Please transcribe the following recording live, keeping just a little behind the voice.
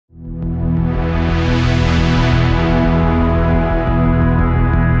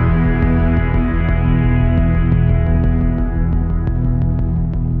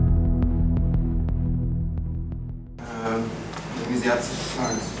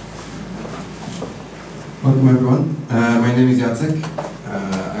Welcome everyone. My name is Jacek.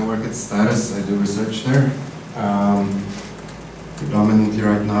 I work at Status. I do research there. Predominantly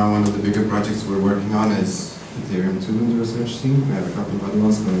right now, one of the bigger projects we're working on is Ethereum 2 in the research team. We have a couple of other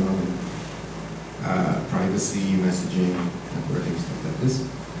ones going on in privacy, messaging, networking, stuff like this.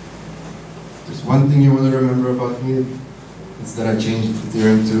 There's one thing you want to remember about me. It's that I changed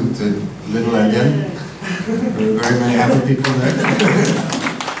Ethereum 2 to little again. There are very many happy people there.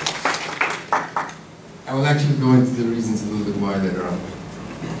 I will actually go into the reasons a little bit why later on.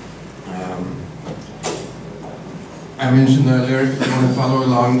 I mentioned earlier, if you want to follow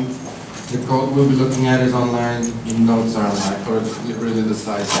along, the code we'll be looking at is online, the notes are online, or really the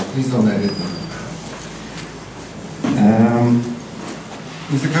slides, so please don't edit them.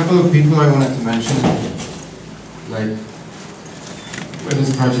 There's a couple of people I wanted to mention, like where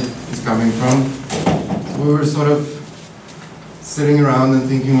this project is coming from. We were sort of sitting around and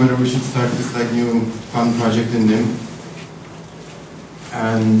thinking whether we should start this new fun project in Nim.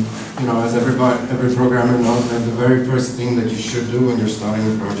 And you know, as every programmer knows, that the very first thing that you should do when you're starting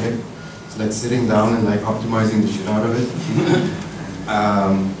a project is sitting down and optimizing the shit out of it.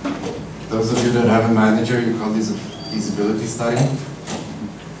 Those of you that have a manager, you call this a feasibility study.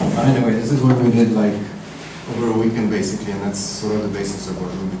 But anyway, this is what we did over a weekend basically, and that's sort of the basics of what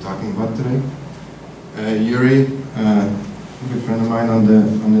we'll be talking about today. Yuri, a good friend of mine on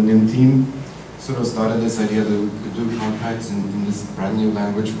the NIM team, sort of started this idea that we could do contracts in this brand new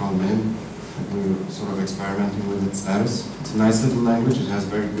language called NIM that we were sort of experimenting with at Status. It's a nice little language. It has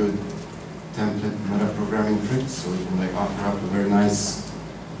very good template meta-programming tricks, so we can offer up a very nice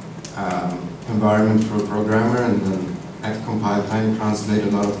environment for a programmer, and then at compile time translate a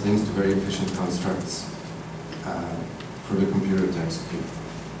lot of things to very efficient constructs for the computer to execute.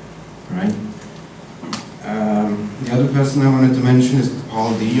 Right? The other person I wanted to mention is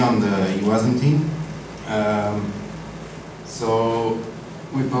Paul D on the WASM team. So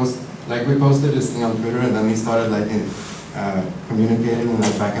we posted this thing on Twitter, and then we started communicating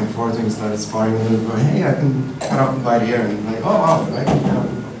and back and forth, and we started sparring with it, going, hey, I can cut off a byte here, and oh wow, I can cut off a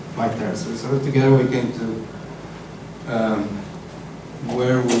byte there. So sort of together we came to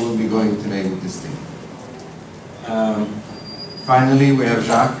where we will be going today with this thing. Finally, we have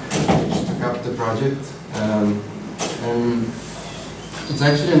Jacques, which took up the project. And it's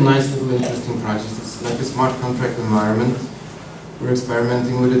actually a nice little interesting project. It's like a smart contract environment. We're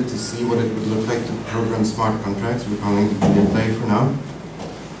experimenting with it to see what it would look like to program smart contracts. We're calling it NimPlay for now.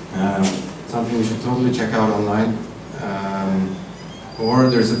 Something you should totally check out online. Or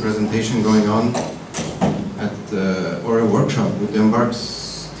there's a presentation going on at or a workshop with the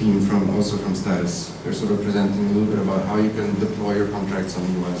Embark's team also from Status. They're sort of presenting a little bit about how you can deploy your contracts on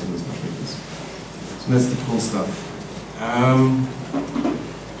UI and stuff like this. So that's the cool stuff.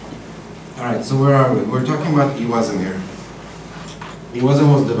 Alright, so where are we? We're talking about WASM here. WASM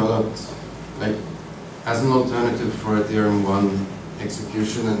was developed as an alternative for Ethereum 1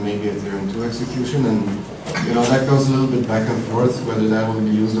 execution and maybe Ethereum 2 execution, and that goes a little bit back and forth whether that will be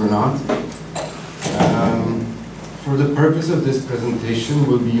used or not. For the purpose of this presentation,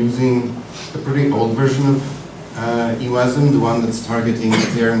 we'll be using a pretty old version of WASM, the one that's targeting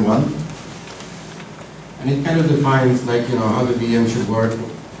Ethereum 1. And it kind of defines how the VM should work,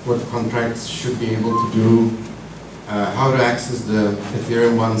 what contracts should be able to do, how to access the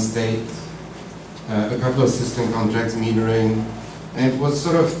Ethereum 1 state, a couple of system contracts, metering, and it was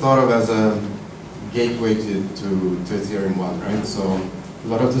sort of thought of as a gateway to Ethereum 1, right? So a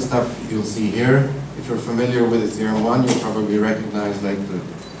lot of the stuff you'll see here, if you're familiar with Ethereum 1, you'll probably recognize the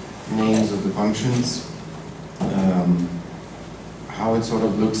names of the functions, how it sort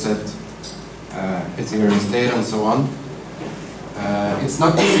of looks at Ethereum state and so on. It's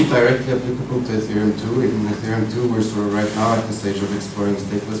not really directly applicable to Ethereum 2. In Ethereum 2, we're sort of right now at the stage of exploring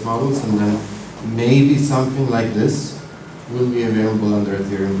stateless models, and then maybe something like this will be available under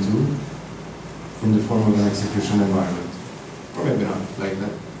Ethereum 2 in the form of an execution environment. Or maybe not, like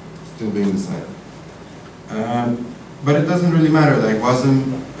that, still being decided. But it doesn't really matter.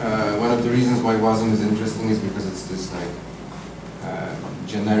 WASM, one of the reasons why WASM is interesting is because it's this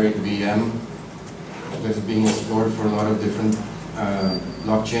generic VM that's being explored for a lot of different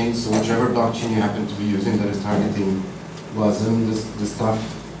blockchains. So whichever blockchain you happen to be using that is targeting WASM, the stuff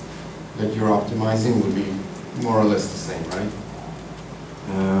that you're optimizing will be more or less the same, right?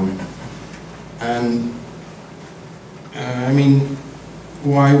 I mean,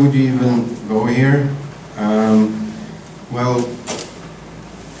 why would you even go here? Well,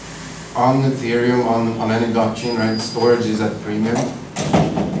 on Ethereum, on any blockchain, right, storage is at premium.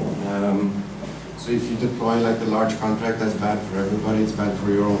 So if you deploy like a large contract, that's bad for everybody. It's bad for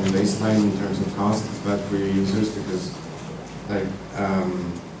your own baseline in terms of cost. It's bad for your users because like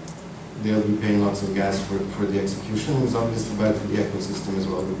they'll be paying lots of gas for the execution. It's obviously bad for the ecosystem as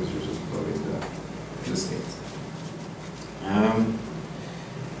well because you're just blowing the state.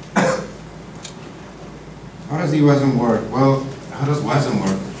 How does WASM work? Well, how does WASM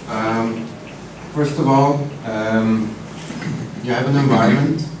work? First of all, you have an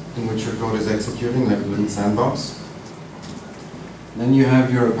environment in which your code is executing, like a little sandbox. Then you have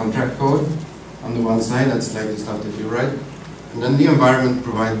your contract code on the one side, that's like the stuff that you write. And then the environment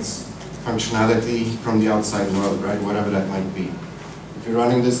provides functionality from the outside world, right? Whatever that might be. If you're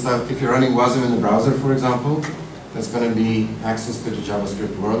running this stuff, if you're running WASM in the browser, for example, that's going to be access to the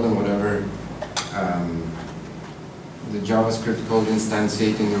JavaScript world and whatever the JavaScript code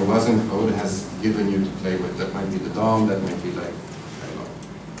instantiating your WASM code has given you to play with. That might be the DOM, that might be like, I don't know,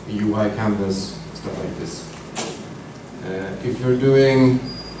 a UI canvas, stuff like this. If you're doing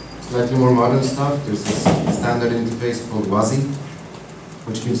slightly more modern stuff, there's this standard interface called WASI,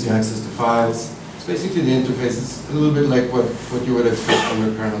 which gives you access to files. It's basically the interface is a little bit like what you would expect from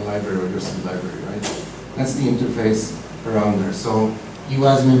your kernel library or your C library, right? That's the interface around there. So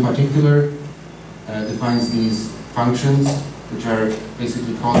WASM in particular defines these functions, which are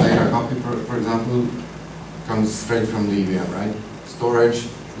basically call data copy, for example, comes straight from the EVM, right? Storage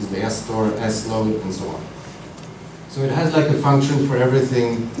is the sstore, sload, and so on. So it has like a function for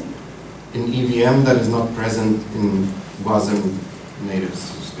everything in EVM that is not present in WASM natives,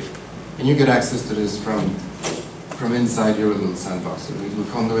 so to speak. And you get access to this from inside your little sandbox. So little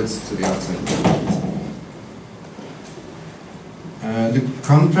conduits to the outside. The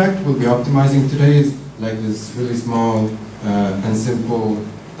contract we'll be optimizing today is like this really small and simple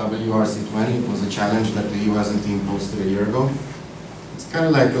WRC20. It was a challenge that the WASM team posted a year ago. It's kind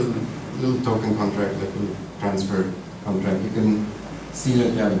of like a little token contract, like a little transfer contract. You can see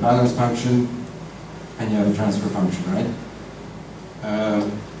that you have a balance function and you have a transfer function, right?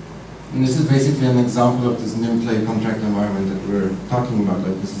 And this is basically an example of this NimPlay contract environment that we're talking about.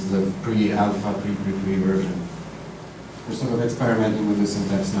 Like this is the pre-alpha, pre version. We're sort of experimenting with the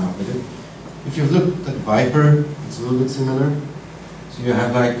syntax now. But if you've looked at Viper, it's a little bit similar. So you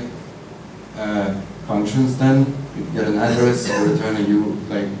have like functions then. You get an address or return a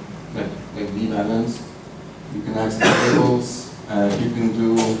like v-balance. You can access tables. You can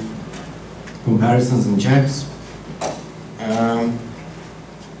do comparisons and checks.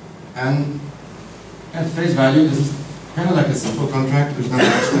 And at face value, this is kind of like a simple contract. There's not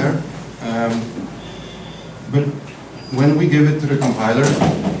much there. But when we give it to the compiler,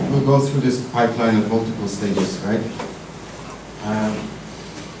 we'll go through this pipeline at multiple stages, right?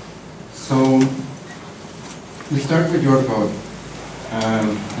 So we start with your code.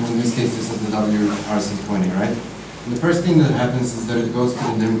 And in this case, this is the WRC20, right? And the first thing that happens is that it goes to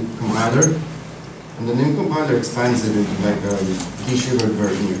the NIM compiler, and the NIM compiler expands it into like a de-sugared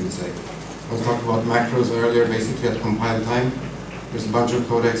version, you could say. I was talking about macros earlier. Basically, at compile time, there's a bunch of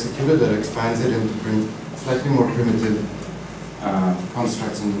code executed that expands it into slightly more primitive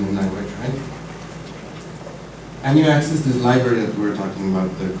constructs in the NIM language, right? And you access this library that we were talking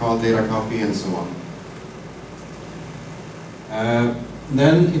about, the call data copy and so on.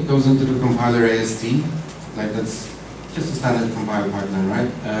 Then it goes into the compiler AST, like that's just a standard compile pipeline,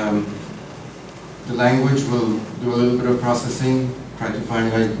 right? The language will do a little bit of processing, try to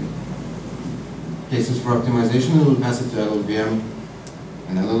find like cases for optimization, it will pass it to LLVM.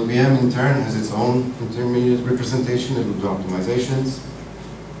 And LLVM in turn has its own intermediate representation, it will do optimizations,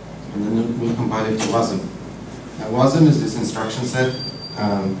 and then it will compile it to WASM. Now WASM is this instruction set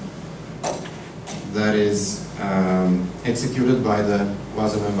that is executed by the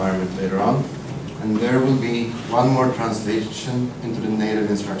WASM environment later on, and there will be one more translation into the native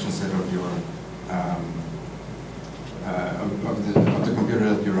instruction set of your of the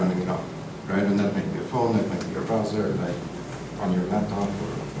computer that you're running it on, right? And that might be a phone, that might be your browser, like on your laptop or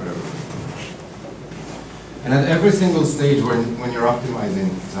whatever. And at every single stage when you're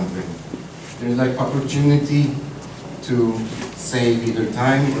optimizing something, there's like opportunity to save either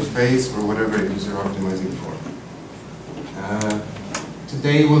time or space or whatever it is you're optimizing for.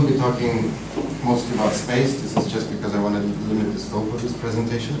 Today we'll be talking mostly about space. This is just because I want to limit the scope of this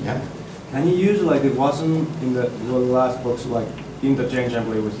presentation. Yeah. Can you use like the WASM in the last box like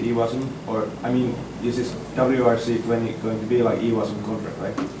interchangeably with eWASM, or I mean, is this WRC20 going to be like eWASM contract,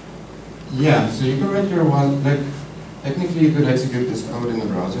 right? Yeah. So you can write your WASM. Like technically, you could execute this code in the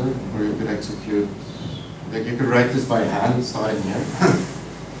browser, or you could execute. Like you could write this by hand, starting here.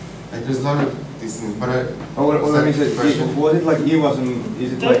 Like there's a lot of these things. But I, let me say, was it like EWASM?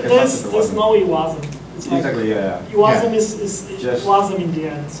 Is it like a there's no EWASM. It's exactly, like yeah. EWASM is just WASM in the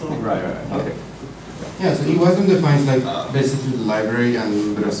end. So right. Okay. Yeah, so EWASM defines like basically the library and a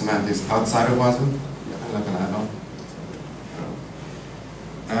little bit of semantics outside of WASM, like an add-on.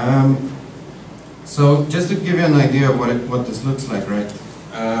 So just to give you an idea of what this looks like, right?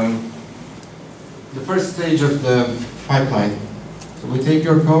 The first stage of the pipeline, so we take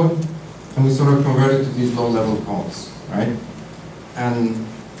your code and we sort of convert it to these low-level calls, right? And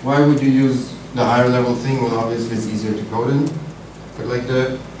why would you use the higher level thing? Well, obviously it's easier to code in, but like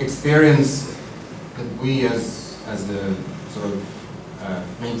the experience that we as the sort of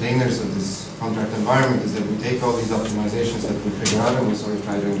maintainers of this contract environment is that we take all these optimizations that we figure out and we sort of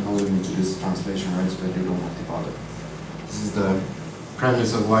try to encode them into this translation, right, so that you don't have to bother. This is the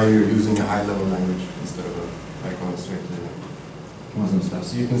premise of why you're using a high-level language instead of like going straight to WASM stuff.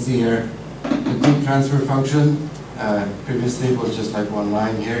 So you can see here the deep transfer function. Previously it was just like one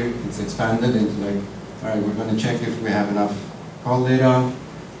line. Here it's expanded into like, all right, we're going to check if we have enough call data.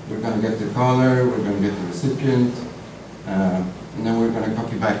 We're going to get the caller, we're going to get the recipient, and then we're going to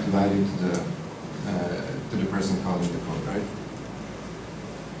copy back the value to the person calling the code, right?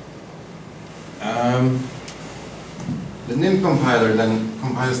 The NIM compiler then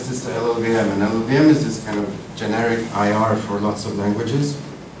compiles this to LLVM, and LLVM is this kind of generic IR for lots of languages.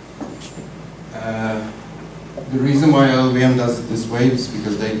 The reason why LLVM does it this way is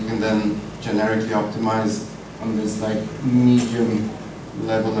because they can then generically optimize on this like medium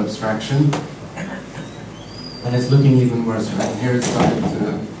level abstraction, and it's looking even worse, right? Here it's starting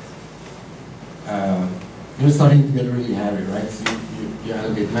to get really hairy, right? So you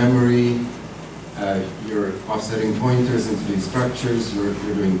allocate memory, you're offsetting pointers into these structures, you're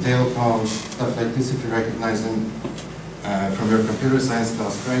doing tail calls, stuff like this if you recognize them from your computer science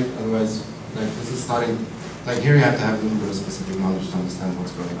class, right? Otherwise, like this is starting, like here you have to have a little bit of specific knowledge to understand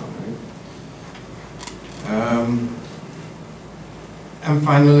what's going on, right? And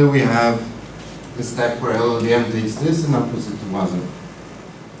finally, we have the stack where LLVM takes this and outputs it to WASM.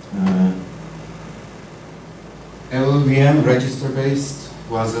 LLVM, register-based,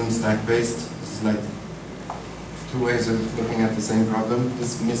 WASM, stack-based. This is like two ways of looking at the same problem.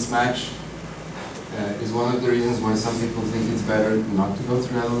 This mismatch is one of the reasons why some people think it's better not to go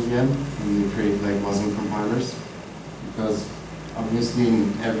through LLVM when they create like WASM compilers. Because obviously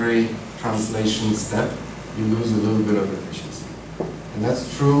in every translation step, you lose a little bit of efficiency. And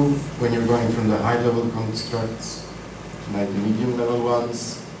that's true when you're going from the high-level constructs to like the medium-level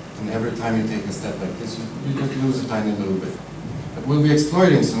ones. And every time you take a step like this, you just lose a tiny little bit. But we'll be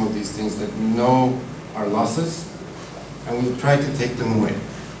exploiting some of these things that we know are losses, and we'll try to take them away.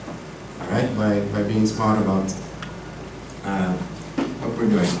 All right, by being smart about what we're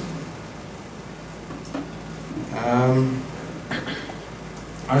doing.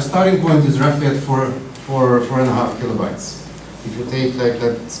 Our starting point is roughly at 4.5 kilobytes. If you take like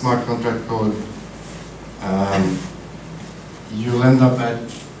that smart contract code, you'll end up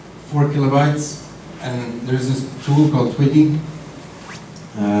at 4 kilobytes, and there's this tool called Twitty,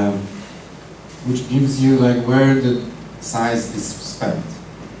 which gives you like where the size is spent.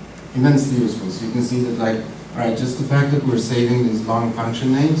 Immensely useful. So you can see that like, all right, just the fact that we're saving these long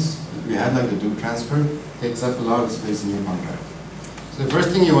function names that we had, like the do transfer, takes up a lot of space in your contract. So the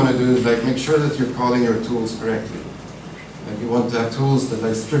first thing you want to do is like make sure that you're calling your tools correctly. Like you want to have tools that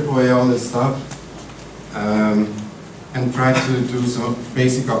like strip away all this stuff and try to do some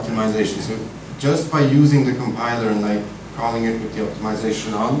basic optimization. So just by using the compiler and like calling it with the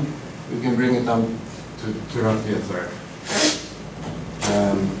optimization on, we can bring it down to roughly a third.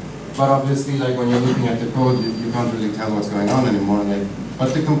 But obviously, like when you're looking at the code, you can't really tell what's going on anymore. Like,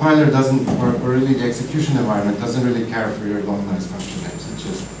 but the compiler doesn't, or really the execution environment doesn't really care for your long, nice function names. It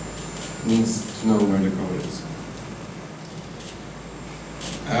just needs to know where the code is.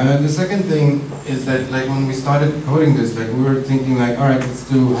 The second thing is that, like, when we started coding this, like, we were thinking, like, all right, let's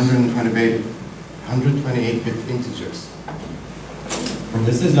do 128-bit integers. And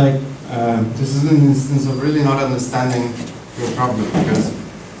this is like, this is an instance of really not understanding your problem, because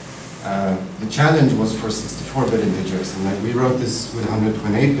the challenge was for 64-bit integers, and like we wrote this with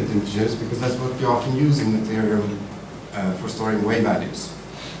 128-bit integers because that's what we often use in Ethereum for storing way values.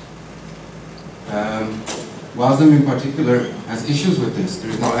 WASM in particular has issues with this.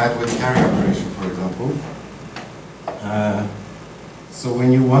 There's no add with carry operation, for example. So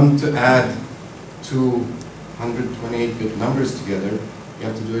when you want to add two 128-bit numbers together, you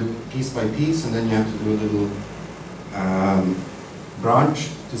have to do it piece by piece, and then you have to do a little branch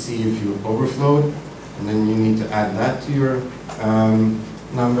to see if you overflowed, and then you need to add that to your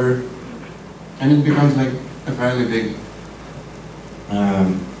number. And it becomes like a fairly big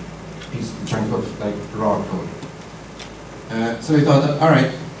chunk of like raw code. So we thought, all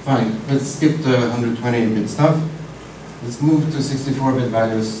right, fine, let's skip the 128-bit stuff. Let's move to 64-bit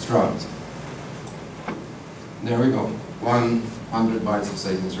values throughout. There we go, 100 bytes of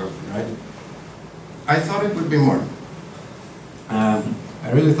savings roughly, right? I thought it would be more.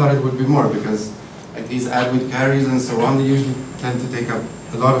 I really thought it would be more because like these add with carries and so on, they usually tend to take up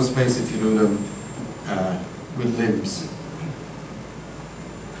a lot of space if you do them with libs.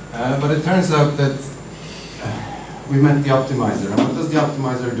 But it turns out that we met the optimizer. And what does the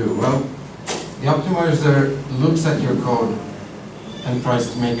optimizer do? Well, the optimizer looks at your code and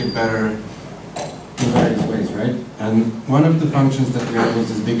tries to make it better in various ways, right? And one of the functions that we have was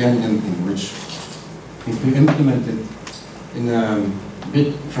this big endian thing, which if you implement it in a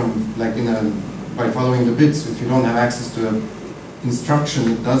bit from, like by following the bits, if you don't have access to an instruction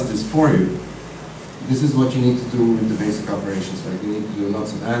that does this for you, this is what you need to do with the basic operations, right? You need to do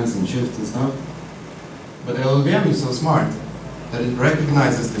lots of ands and shifts and stuff. But LLVM is so smart that it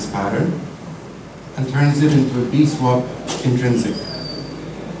recognizes this pattern and turns it into a bswap intrinsic.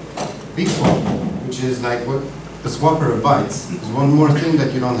 Bswap, which is like what the swapper of bytes, is one more thing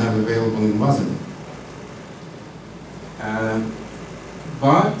that you don't have available in WASM.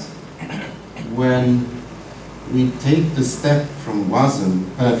 But when we take the step from WASM,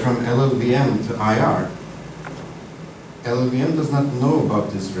 from LLVM to IR, LLVM does not know about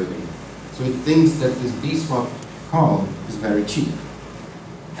this really. So it thinks that this bswap call is very cheap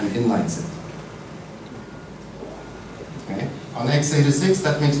and inlines it. Okay. On x86,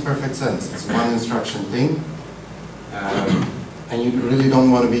 that makes perfect sense. It's a one instruction thing. And you really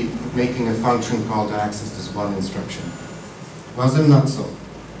don't want to be making a function call to access this one instruction. WASM not so.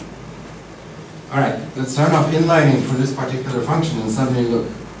 All right, let's turn off inlining for this particular function and suddenly look,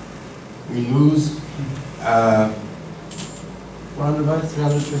 we lose 400 bytes,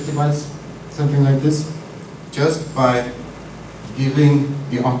 350 bytes, something like this, just by giving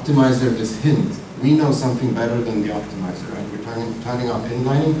the optimizer this hint. We know something better than the optimizer, right? We're turning off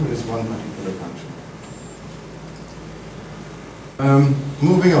inlining for this one particular function.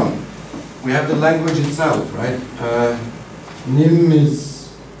 Moving on, we have the language itself, right? Nim is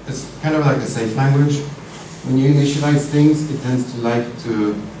kind of like a safe language. When you initialize things, it tends to like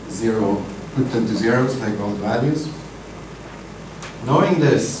to put them to zeros, like all the values. Knowing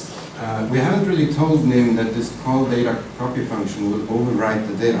this, we haven't really told Nim that this call data copy function will overwrite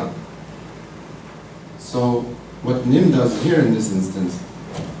the data. So what Nim does here in this instance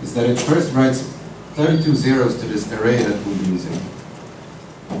is that it first writes 32 zeros to this array that we'll be using.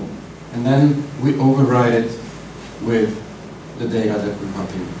 And then we override it with the data that we're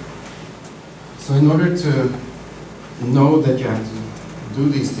copying. So in order to know that you have to do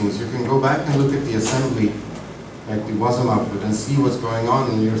these things, you can go back and look at the assembly, like the WASM output, and see what's going on,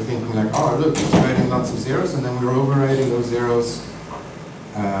 and you're thinking like, oh look, it's writing lots of zeros, and then we're overriding those zeros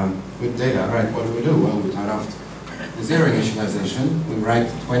with data. All right, what do? Well, we turn off the zero initialization, we write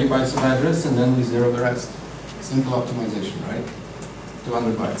 20 bytes of address, and then we zero the rest. Simple optimization, right?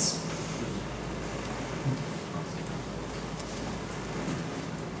 200 bytes.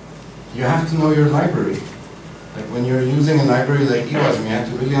 You have to know your library. Like when you're using a library like EWASM, you have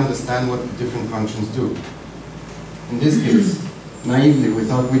to really understand what the different functions do. In this case, naively, we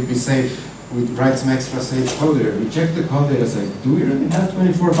thought we'd be safe. We'd write some extra safe code there. We checked the call data, say, do we really have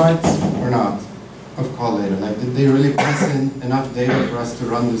 24 bytes or not of call data? Like, did they really pass in enough data for us to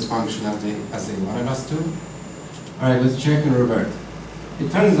run this function as they wanted us to? All right, let's check and revert. It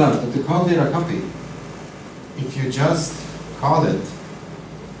turns out that the call data copy, if you just call it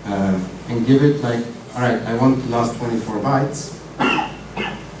and give it like, all right, I want the last 24 bytes.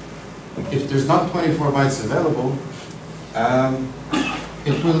 If there's not 24 bytes available,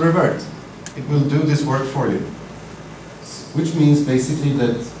 it will revert. It will do this work for you. Which means basically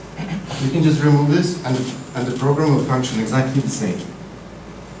that we can just remove this and the program will function exactly the same.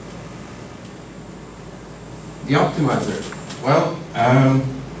 The optimizer. Well,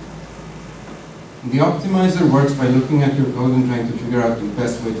 the optimizer works by looking at your code and trying to figure out the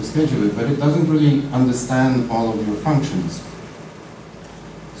best way to schedule it, but it doesn't really understand all of your functions.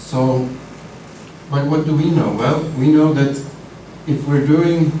 So, but what do we know? Well, we know that if we're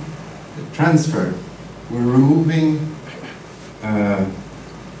doing a transfer, we're removing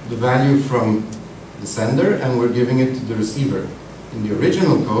the value from the sender and we're giving it to the receiver. In the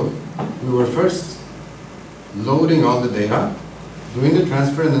original code, we were first loading all the data, doing the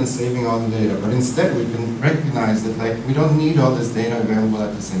transfer and then saving all the data. But instead we can recognize that like we don't need all this data available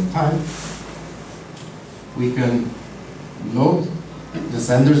at the same time. We can load the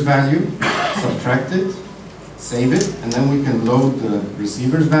sender's value, subtract it, save it, and then we can load the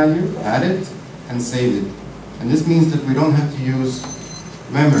receiver's value, add it, and save it. And this means that we don't have to use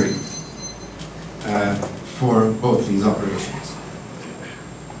memory for both these operations.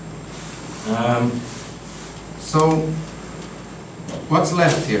 So, what's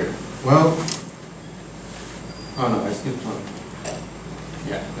left here? Well, oh no, I skipped one.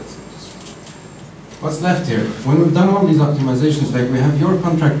 Yeah, that's it. What's left here? When we've done all these optimizations, like we have your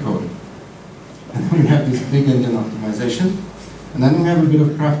contract code, and then we have this big engine optimization, and then we have a bit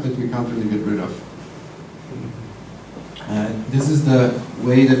of craft that we can't really get rid of. This is the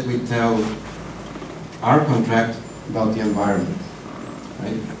way that we tell our contract about the environment.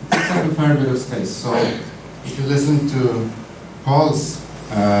 Right? It takes up a fair bit of space. So if you listen to Paul's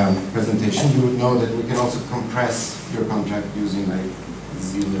presentation, you would know that we can also compress your contract using like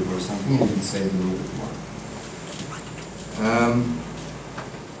zlib or something, and you can save a little bit more.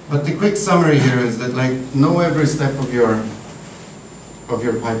 But the quick summary here is that like know every step of your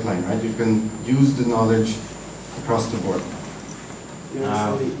pipeline, right? You can use the knowledge across the board.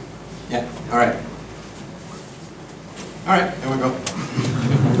 Yeah. All right. All right. There we go.